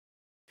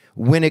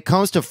when it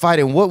comes to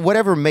fighting,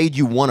 whatever made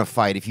you want to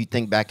fight? If you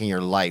think back in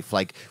your life,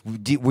 like,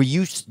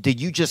 did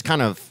you just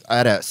kind of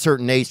at a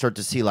certain age start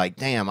to see like,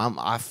 damn,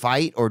 I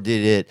fight, or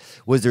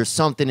was there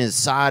something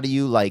inside of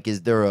you? Like,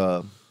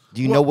 do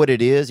you know what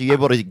it is? Are you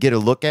able to get a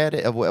look at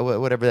it,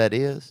 whatever that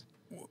is?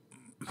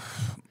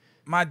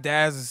 My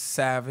dad's a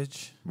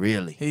savage.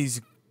 Really? He's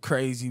a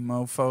crazy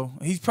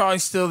mofo. He's probably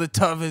still the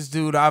toughest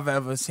dude I've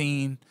ever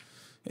seen.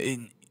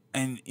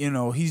 And you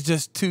know, he's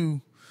just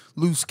too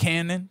loose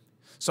cannon.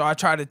 So I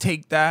try to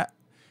take that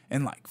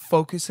and like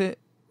focus it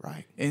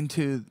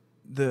into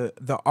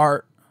the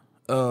art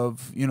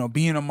of, you know,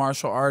 being a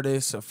martial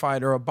artist, a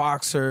fighter, a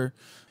boxer.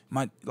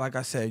 Like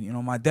I said, you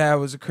know, my dad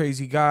was a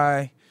crazy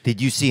guy.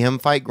 Did you see him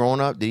fight growing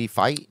up? Did he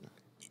fight?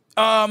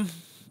 I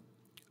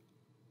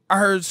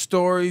heard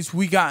stories.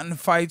 We got into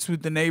fights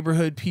with the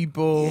neighborhood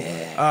people.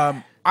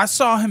 Yeah. I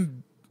saw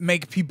him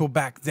make people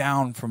back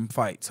down from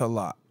fights a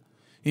lot.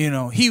 You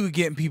know, he would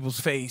get in people's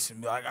face and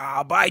be like,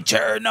 "I'll bite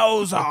your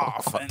nose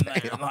off," and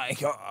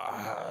like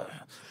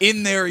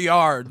in their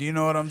yard. You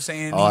know what I'm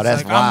saying? Oh, he's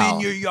that's like, wild. "I'm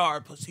in your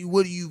yard, pussy.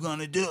 What are you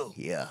gonna do?"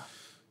 Yeah.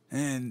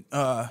 And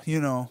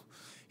you know,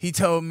 he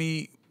told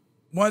me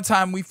one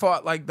time we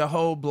fought like the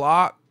whole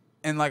block,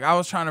 and like I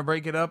was trying to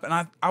break it up, and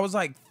I was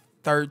like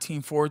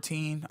 13,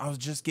 14. I was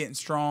just getting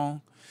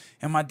strong.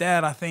 And my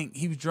dad, I think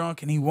he was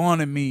drunk and he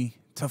wanted me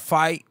to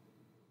fight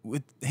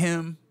with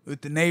him,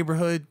 with the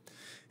neighborhood.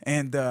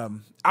 And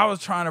I was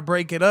trying to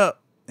break it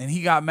up and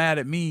he got mad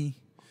at me.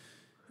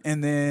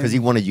 And then, because he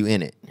wanted you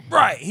in it.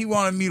 Right. He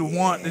wanted me to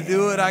want to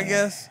do it, I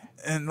guess.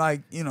 And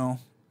like, you know,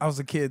 I was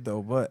a kid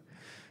though, but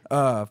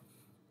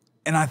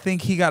and I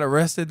think he got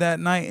arrested that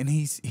night, and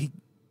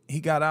he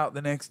got out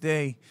the next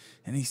day,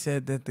 and he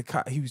said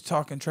that he was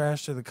talking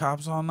trash to the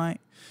cops all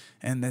night,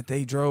 and that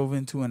they drove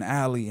into an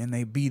alley and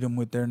they beat him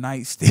with their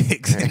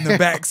nightsticks in the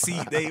back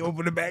seat. They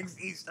opened the back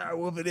seat, started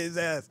whooping his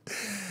ass.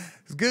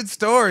 It's good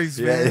stories,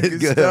 man. Yeah, it's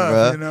good, stuff,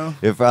 bro. You know?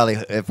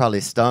 It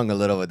probably stung a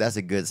little, but that's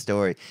a good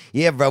story.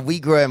 Yeah, bro.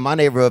 We grew up in my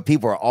neighborhood.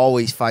 People were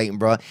always fighting,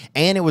 bro,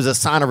 and it was a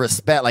sign of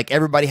respect. Like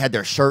everybody had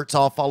their shirts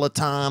off all the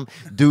time.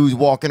 Dudes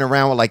walking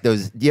around with like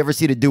those. Do you ever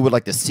see the dude with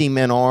like the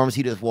cement arms?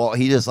 He just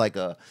like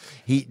the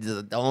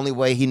only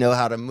way he know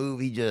how to move.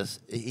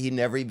 He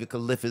never even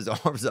could lift his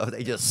arms up.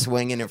 They just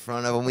swinging in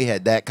front of him. We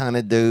had that kind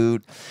of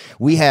dude.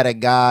 We had a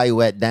guy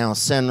who had Down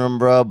syndrome,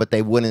 bro, but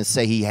they wouldn't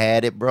say he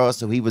had it, bro.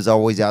 So he was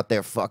always out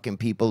there fucking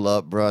people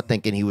up, bro,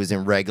 thinking he was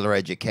in regular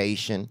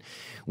education.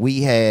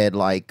 We had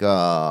like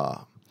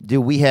a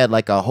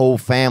whole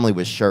family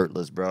was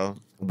shirtless, bro.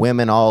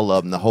 Women, all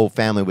of them, the whole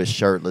family was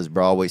shirtless,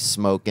 bro. Always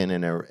smoking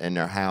in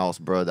their house,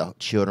 bro. The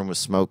children was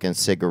smoking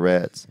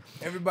cigarettes.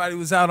 Everybody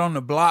was out on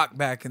the block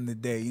back in the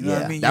day. You know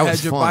what I mean? You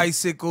had your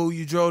bicycle,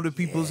 you drove to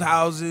people's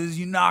houses,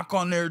 you knock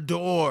on their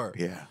door.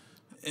 Yeah.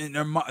 And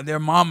their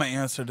mama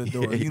answered the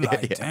door. You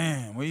like,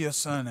 damn, where your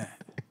son at?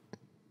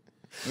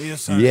 Where your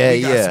son at?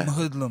 We got some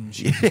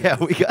hoodlums. Yeah,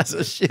 we got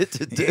some shit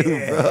to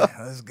do, bro.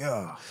 Let's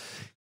go.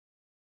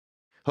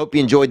 Hope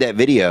you enjoyed that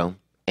video,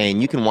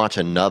 and you can watch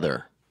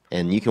another.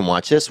 And you can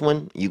watch this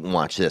one, you can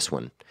watch this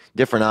one.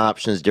 Different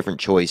options, different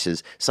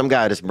choices. Some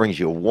guy just brings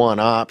you one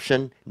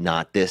option,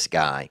 not this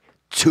guy.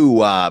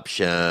 Two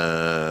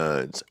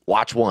options.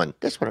 Watch one,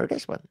 this one or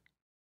this one.